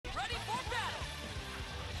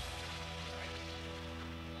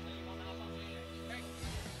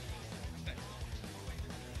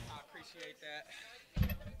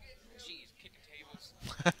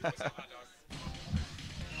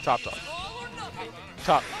Top dog.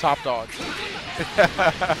 Top dog.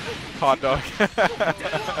 Hot dog.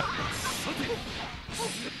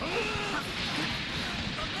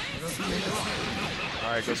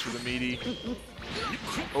 All right, goes for the meaty.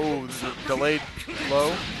 Oh, delayed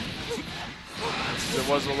low. If it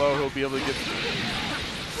was a low, he'll be able to get.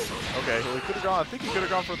 Okay, well, he could have gone. I think he could have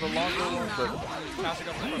gone for the longer one, but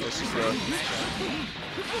this is the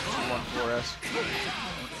 1-4S.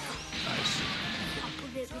 Nice.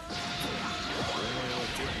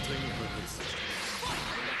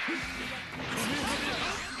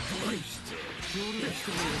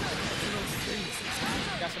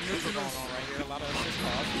 Got some neutral going on right here. A lot of assist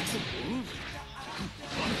calls.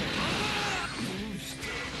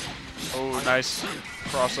 Oh, nice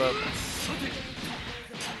cross up.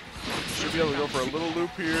 Should be able to go for a little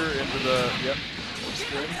loop here into the, yep,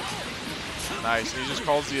 spin. Nice, and he just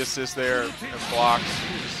calls the assist there and blocks.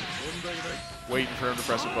 Just waiting for him to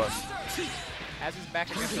press a button. Has his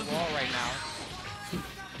back against the wall right now.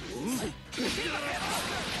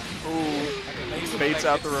 Ooh, baits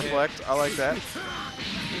out the reflect. I like that.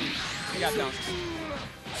 He got dunked.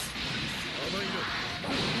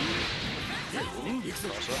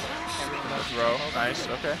 Throw, nice,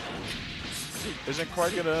 okay. Isn't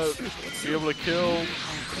quite gonna be able to kill,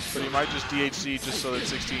 but he might just DHC just so that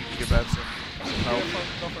 16 can get back some help.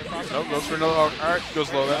 Nope, goes for another. Oh, all right,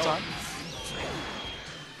 goes low that time.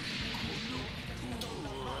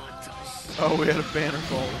 Oh, we had a banner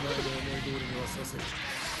fall.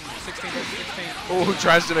 16 versus 16. Oh,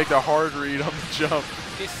 tries to make the hard read on the jump.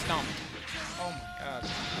 Gets stumped. Oh my god.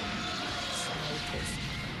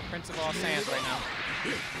 Prince of all sands right now.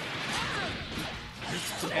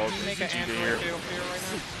 And you make an Android feel right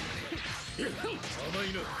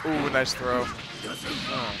now? Ooh, nice throw.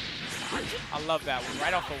 Oh. I love that one.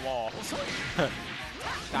 Right off the wall.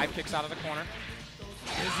 Dive kicks out of the corner.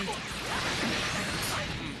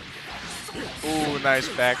 Ooh, nice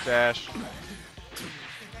backdash.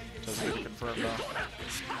 Doesn't get it confirmed though.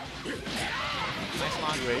 Nice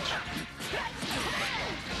launch. 2H.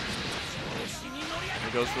 And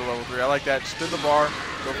he goes for the level 3. I like that. Spin the bar.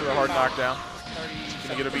 Go for the hard knockdown.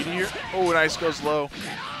 Can he get a beating here? Oh, nice. Goes low.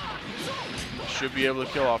 Should be able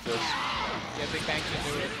to kill off this. Yeah, big bang can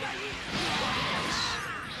do it.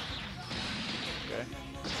 Okay.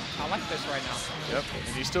 I like this right now. Yep.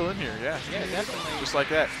 And he's still in here. Yeah. Yeah, definitely. Just like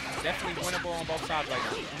that. Definitely winnable on both sides right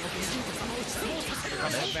now. Here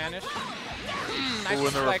comes the vanish. Nice Ooh,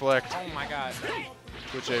 and the reflect. Oh my god.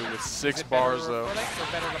 Twitchay with 6 bars though. Or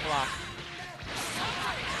better to block?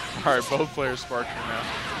 All right, both players sparking now.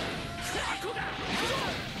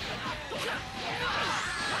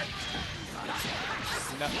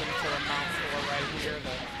 Nothing to amount for right here.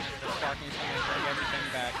 The sparking's going to bring everything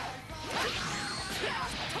back.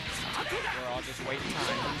 We're all just waiting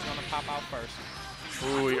time. Who's going to pop out first?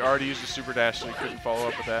 Ooh, he already used a super dash, so he couldn't follow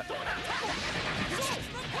up with that.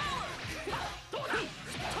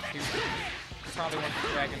 He probably went to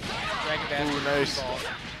Dragon Dash. Ooh, nice.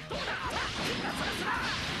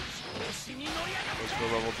 Goes for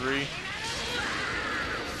level 3.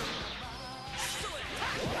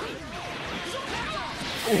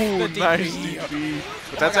 Ooh, nice DP.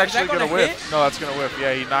 But that's actually going to whiff. No, that's going to whiff.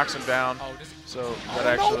 Yeah, he knocks him down. So that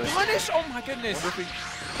actually. No punish! Oh my goodness. I wonder if he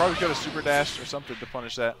probably could have super dashed or something to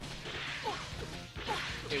punish that.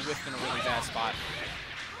 It whiffed in a really bad spot.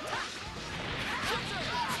 Oh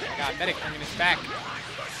my god, Medic bringing us back.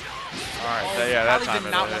 Alright, Oh, yeah, that time. Probably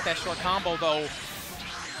did not want that short combo though.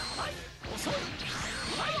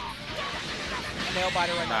 Nail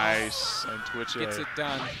biter right now. Nice. And Twitchay gets it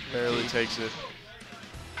done. barely takes it.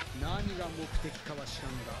 Am I on the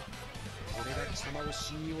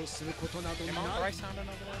right sounding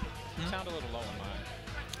over there? You sound a little low on mine.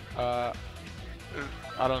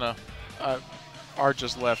 I don't know. Art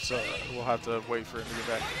just left, so we'll have to wait for him to get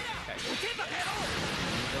back.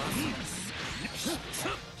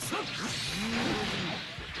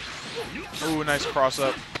 Okay. Ooh, nice cross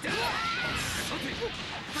up.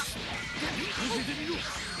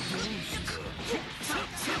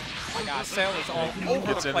 Oh my god, Cell is all over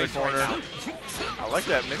Gets the in place the corner. right now. I like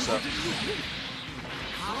that mix-up.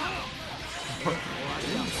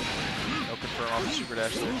 No confirm off the super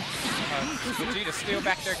dash there. Vegeta's still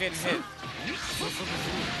back there getting hit.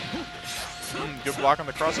 Good block on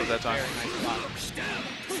the cross-up that time. Very nice block.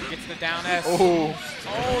 Gets the down S. Oh,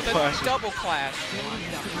 the clash. double clash.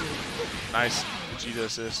 Nice Vegeta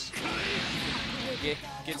assist.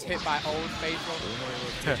 Gets hit by old faithful.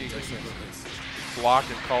 Vegeta assist. Block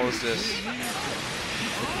and call assist.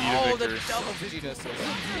 Oh, the double Vegeta assist.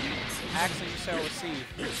 Actually, you shall receive.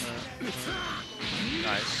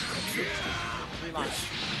 Nice. Relaunch.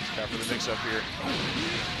 Got for the mix-up here.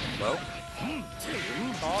 Low.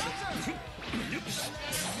 Called.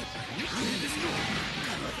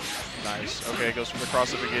 Nice. Okay, goes for the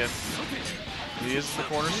cross-up again. He is in the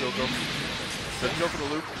corner, so he'll go for the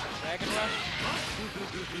loop. Dragon rush.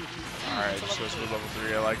 All right, just goes for level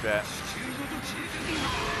 3. I like that.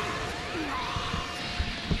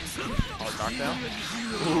 Hard knockdown.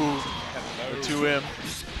 Ooh, the 2M.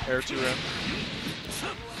 Air 2M.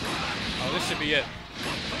 Oh, this should be it.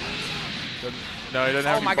 No, he doesn't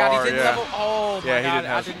have any my bar. God, he didn't yeah. level. Oh my Yeah, he God, didn't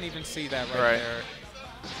have I didn't even see that right. there.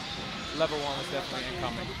 Level 1 was definitely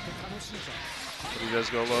incoming. But he does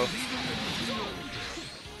go low.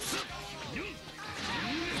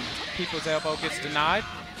 People's elbow gets denied.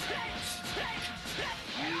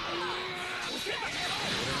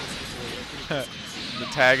 The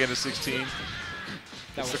tag into 16.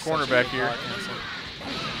 That's the cornerback here.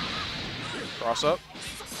 Cross up.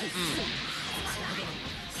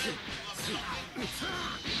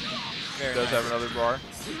 Very Does nice. have another bar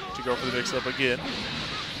to go for the mix-up again.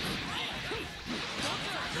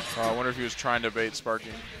 I wonder if he was trying to bait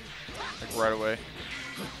Sparking like right away.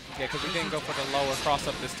 Yeah, because he didn't go for the lower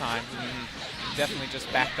cross-up this time. Definitely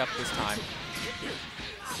just backed up this time.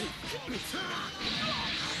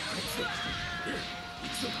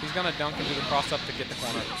 He's going to dunk into the cross-up to get the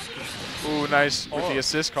corner. Ooh, nice with the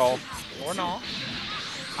assist call. Or no.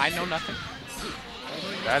 I know nothing.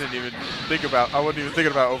 I didn't even think about, I wasn't even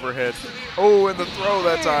thinking about overhead. Oh, and the throw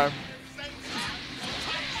that time.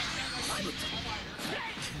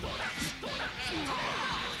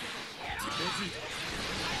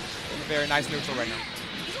 Very nice neutral right now.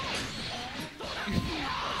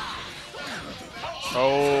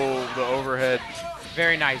 Oh, the overhead.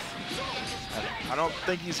 Very nice. I don't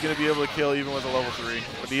think he's going to be able to kill even with a level 3,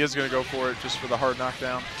 but he is going to go for it just for the hard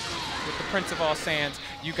knockdown. With the Prince of All Sands,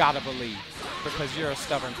 you gotta believe, because you're a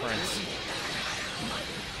stubborn prince.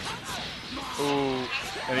 Ooh,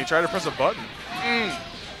 and he tried to press a button. You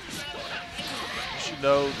should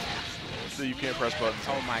know that you can't press buttons.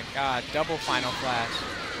 Oh my God, double final flash.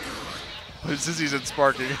 But since he's in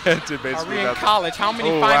Sparking, it did basically Are we in nothing. college? How many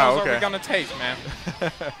Oh, finals wow, okay. are we gonna take, man?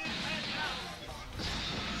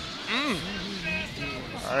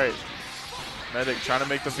 All right. Medic trying to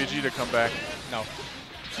make the Vegeta come back. No.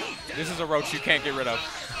 This is a roach you can't get rid of.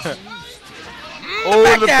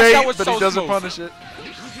 Oh, the dash, that bait, was but so he doesn't smooth. punish it.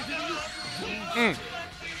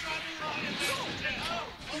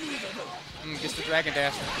 Gets the dragon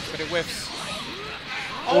dash, but it whiffs.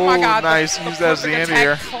 Oh my Oh, God! nice. The Use that as the perfect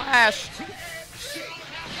anti-air. attack Flash.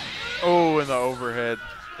 Oh, and the overhead.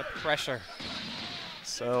 The pressure.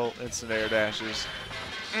 Cell instant air dashes.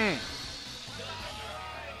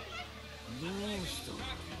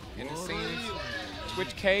 And it seems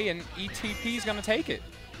Twitchay and ETP is gonna take it.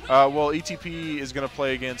 Well, ETP is going to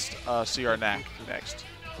play against Crnack next.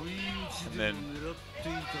 And then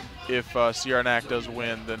if Crnack does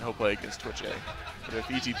win, then he'll play against Twitchay. But if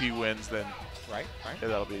ETP wins, then Right. yeah,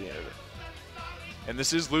 that'll be the end of it. And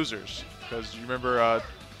this is losers, because you remember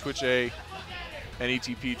Twitchay and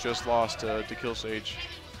ETP just lost to Kill Sage.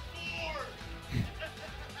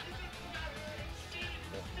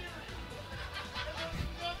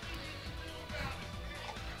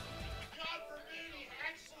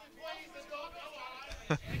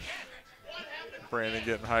 Brandon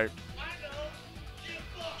getting hyped.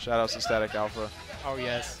 Shout outs to Static Alpha. Oh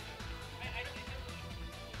yes.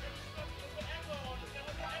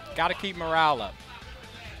 Got to keep morale up.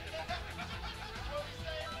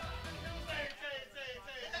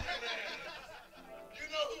 You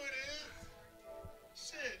know who it is?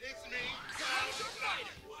 Shit, it's me.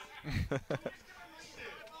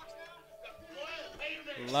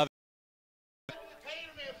 Love it.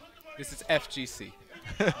 This is FGC,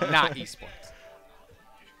 not esports.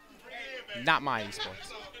 Not my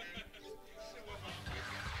esports.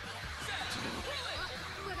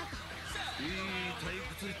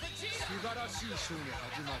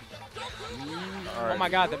 Right. Oh my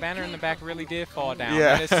God, the banner in the back really did fall down.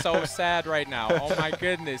 Yeah. That is so sad right now. Oh my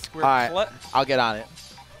goodness. We're All right, I'll get on it.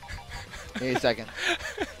 Give me a second.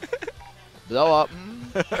 Blow up.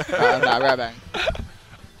 I'm not right back.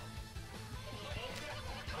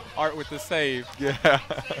 Art with the save. Yeah.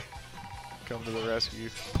 Come to the rescue.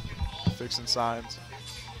 Fixing signs.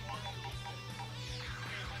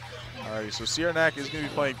 Alrighty, so Crnack is going to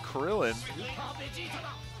be playing Krillin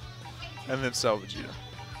and then Cell Vegeta.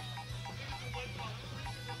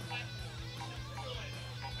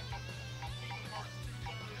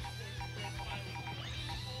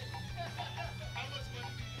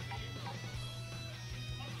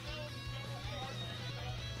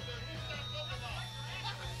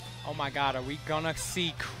 my God, are we gonna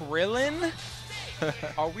see Krillin?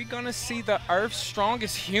 Are we gonna see the Earth's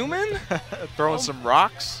strongest human? Throwing some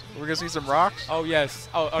rocks. We're gonna see some rocks. Oh yes.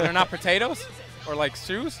 Oh, they're not potatoes, or like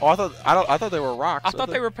shoes? Oh, I thought they were rocks. I thought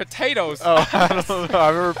they were potatoes. Oh, I don't know.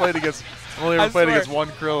 I've never played against. I've only ever played against one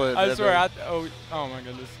Krillin. I swear. Oh my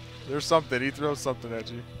goodness. There's something. He throws something at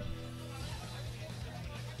you.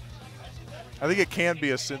 I think it can be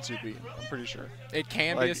a sensu bean. I'm pretty sure. It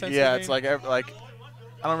can Like, be a sensu yeah, bean? it's like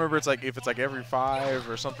I don't remember. It's like if it's like every 5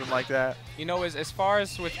 or something like that. You know, as far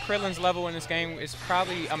as with Krillin's level in this game, it's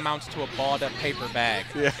probably amounts to a balled up paper bag.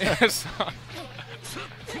 Yeah. So,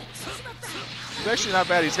 He's actually not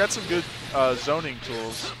bad. He's got some good zoning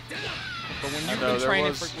tools. but when you've been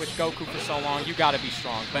training with Goku for so long, you got to be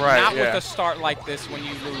strong. But Right, not yeah. with a start like this when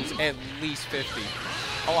you lose at least 50.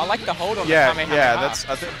 Oh, I like the hold on the Yeah, Kamehameha. yeah.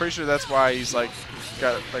 I'm pretty sure that's why he's like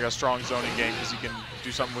got like a strong zoning game, because he can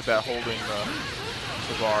do something with that holding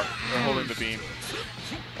the bar or holding the beam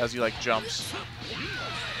as he like jumps.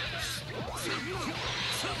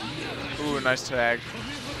 Ooh, a nice tag.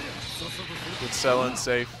 Good sell-in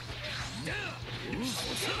safe.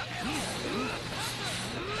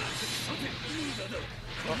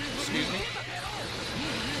 Oh, excuse me.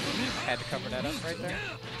 Had to cover that up right there.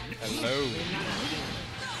 Hello.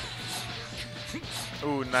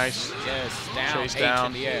 Ooh, nice. Yes, down. Chase H down.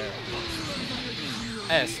 in the air.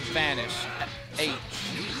 S, vanish. H.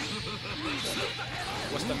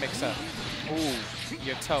 What's the mix-up? Ooh,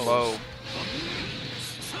 Your toes. low.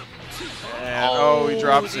 And oh, he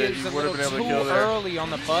drops it. He's He a would have been little able to kill too there. early on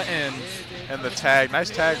the button. And the tag, nice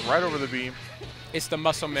tag right over the beam. It's the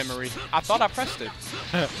muscle memory. I thought I pressed it.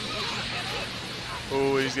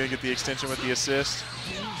 Oh, he's gonna get the extension with the assist.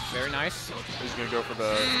 Very nice. He's gonna go for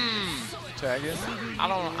the tag in. I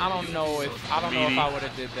don't know if I would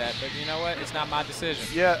have did that, but you know what? It's not my decision.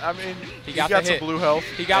 Yeah, I mean, He he got got the some hit. blue health.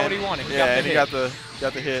 He got what and- he wanted. He yeah, got the and he hit.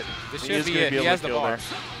 got the hit. This He should is be gonna it. be He able has to the kill bar. there.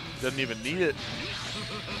 Doesn't even need it.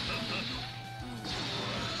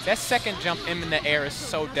 That second jump in the air is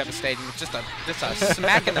so devastating. It's just a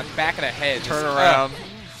smack in the back of the head. Turn Just, around.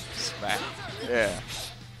 Smack. Yeah.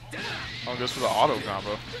 Oh, goes for the auto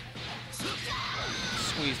combo.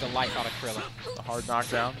 Squeeze the life out of Krillin. A hard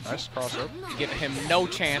knockdown. Nice cross up. Giving him no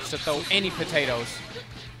chance to throw any potatoes.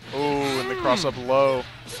 Ooh, and the cross up low.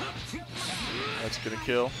 That's gonna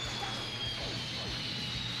kill.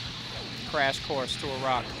 Crash course to a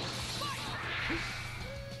rock.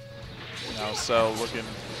 Now Cell looking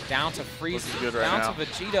Down to Frieza. Looking good right down now. to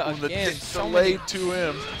Vegeta Ooh, again. So delayed to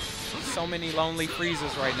him. many lonely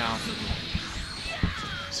Friezas right now.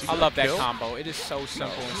 Is he I gonna love that kill? combo. It is so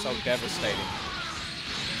simple and so devastating.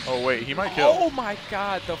 Oh wait, he might kill. Oh my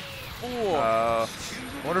God, the fool. I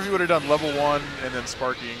wonder if he would have done level 1 and then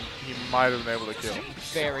sparking, he might have been able to kill.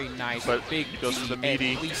 Very nice. But Big goes for the beat,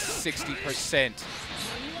 meaty. at least 60%.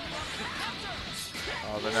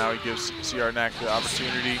 But now he gives Crnack the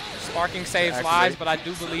opportunity. Sparking saves activate. lives, but I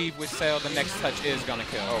do believe with Cell, the next touch is going to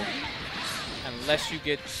kill. Oh, Unless you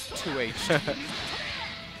get 2H.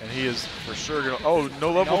 and he is for sure gonna. Oh,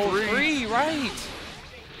 no level No 3. 3, right.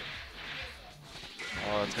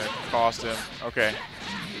 Oh, that's gonna cost him. Okay.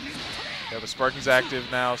 Yeah, but Sparking's active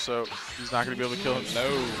now, so he's not gonna be able to kill him.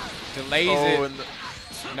 No. Delays Oh, it.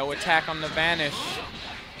 and No attack on the vanish.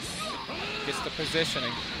 Gets the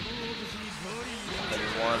positioning.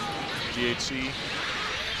 1 DHC.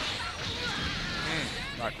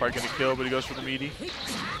 Not quite gonna kill, but he goes for the meaty.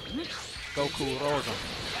 Goku Rosa.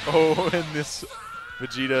 Oh, and this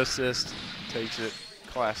Vegeta assist takes it.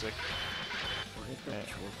 Classic.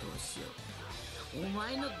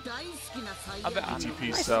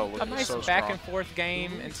 ETP Cell A looking nice so back strong. and forth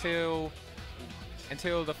game until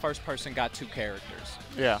the first person got 2 characters.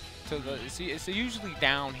 Yeah, So it's usually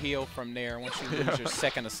downhill from there once you lose your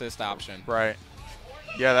second assist option. right.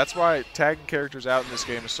 Yeah, that's why tagging characters out in this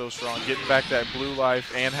game is so strong. Getting back that blue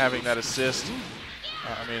life and having that assist.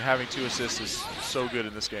 I mean, having 2 assists is so good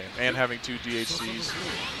in this game. And having 2 DHCs.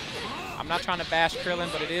 I'm not trying to bash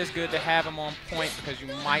Krillin, but it is good to have him on point because you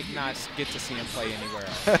might not get to see him play anywhere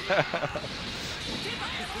else.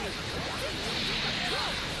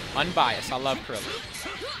 Unbiased. I love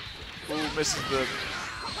Krillin. Ooh, misses the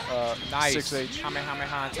Nice. 6H.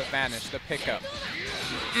 Kamehameha to vanish. The pickup.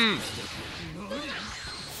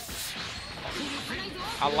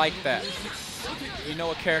 I like that. You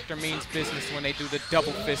know a character means business when they do the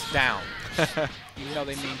double fist down. You know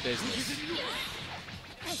they mean business.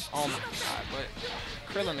 Oh my God,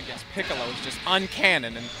 but Krillin against Piccolo is just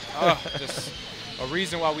uncanon and just a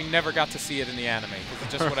reason why we never got to see it in the anime.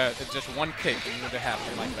 Because it's just one kick and it would have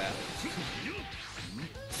happened like that.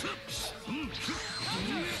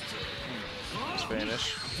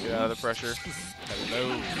 Vanish. Get out of the pressure.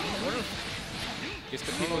 Hello. Gets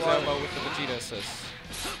the people's elbow with the Vegeta assist.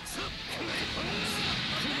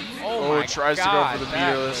 Oh my tries God, to go for the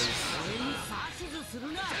that meterless.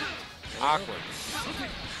 was awkward.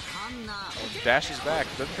 Dashes back.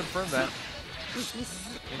 Doesn't confirm that.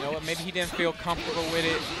 You know what? Maybe he didn't feel comfortable with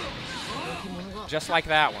it. Just like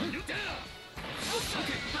that one.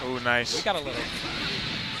 Oh, nice. We got a little.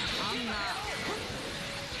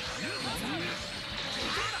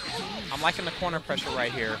 I'm liking the corner pressure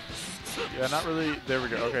right here. Yeah, not really. There we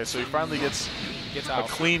go. Okay, so he finally gets out. a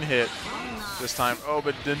clean hit this time. Oh,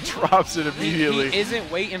 but then drops it immediately. He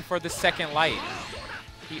isn't waiting for the second light.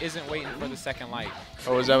 He isn't waiting for the second light.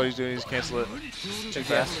 Oh, is that what he's doing? He's cancel it too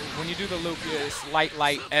fast? When you do the loop, it's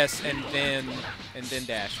light, S, and then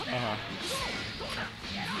dash.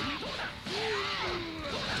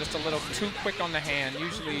 Just a little too quick on the hand.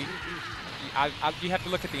 Usually, you have to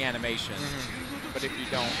look at the animation. But if you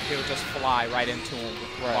don't, he'll just fly right into him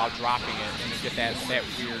while dropping it, and you get that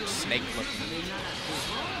weird snake looking.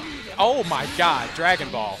 Oh my God, Dragon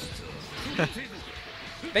Ball.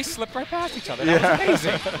 They slipped right past each other. That was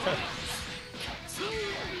amazing.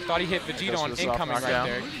 Thought he hit Vegeta on incoming right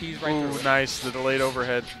there. He's right Ooh, through. Nice. The delayed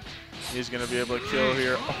overhead. He's going to be able to kill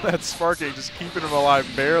here. Oh, that's Sparking just keeping him alive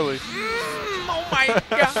barely. Oh my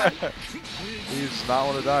God. He does not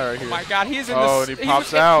want to die right here. Oh my God, he's in and he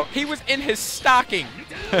pops out. He was in his stocking.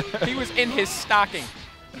 He was in his stocking.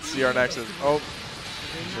 Crnack says, oh,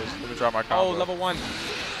 let me try my combo. Oh, level 1.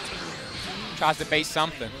 Tries to bait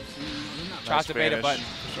something. Tries to bait a button.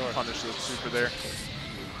 Sure. Punish the super there.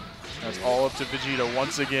 That's all up to Vegeta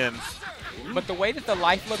once again. But the way that the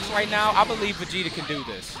life looks right now, I believe Vegeta can do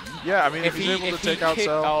this. Yeah, I mean, if he's able to take out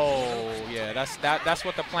Cell. Oh, yeah, that's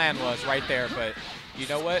what the plan was right there. But you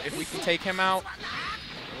know what? If we can take him out,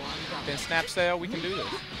 then snap Cell, we can do this.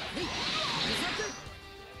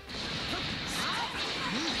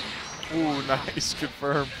 Ooh, nice.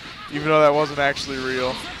 Confirm. Even though that wasn't actually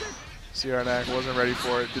real. Crnack wasn't ready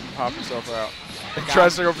for it. Didn't pop himself out. He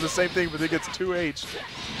tries to go for the same thing, but he gets 2H.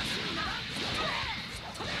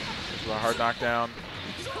 A hard knockdown.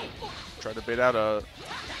 Try to bait out a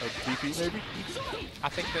DP maybe? I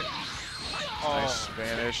think that. Nice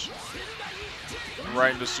Vanish.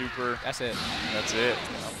 Right into super. That's it. That's it.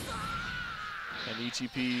 And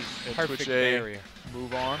ETP and Perfect Twitchay barrier.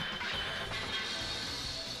 move on.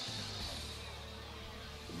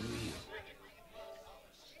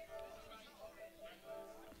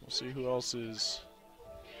 We'll see who else is.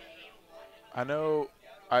 I know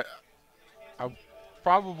I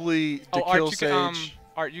probably the Art, kill stage.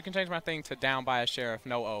 Art, you can change my thing to down by a sheriff,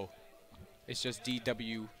 no O. It's just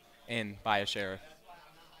DWN by a sheriff.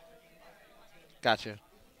 Gotcha.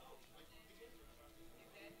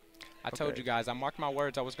 I told you guys, I marked my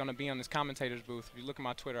words. I was going to be on this commentator's booth. If you look at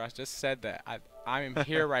my Twitter, I just said that. I am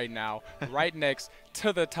here right now, right next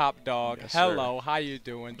to the top dog. Yes, hello, sir. How you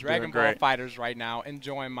doing? Dragon Ball great. Fighters right now,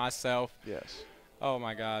 enjoying myself. Yes. Oh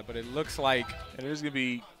my God, but it looks like. And it is going to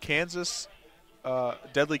be Kansas,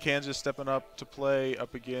 Deadly Kansas stepping up to play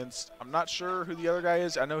up against. I'm not sure who the other guy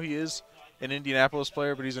is. I know he is an Indianapolis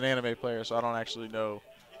player, but he's an anime player, so I don't actually know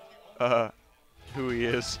who he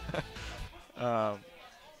is.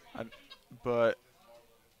 But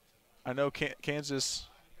I know Kansas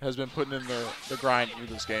has been putting in the grind through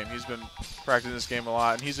this game. He's been practicing this game a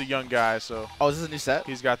lot, and he's a young guy, so. Oh, is this a new set?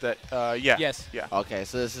 He's got that. Yeah. Yes. Yeah. Okay,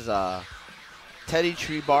 so this is Teddy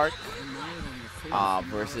Treebark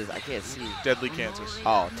versus, I can't see. Deadly Kansas.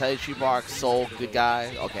 Oh, Teddy Treebark, Soul, good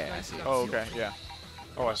guy. Okay, I see. Oh, okay, yeah.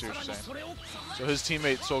 Oh, I see what you're saying. So his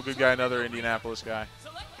teammate, Soul Good Guy, another Indianapolis guy.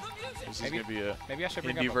 This is going to be a maybe I should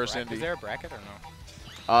bring Indy up a versus bracket. Indy. Is there a bracket or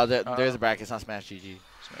no? There's a bracket. It's on Smash GG.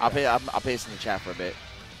 I'll paste in the chat for a bit.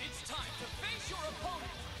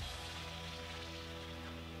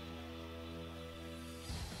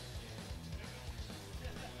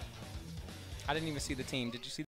 I didn't even see the team. Did you see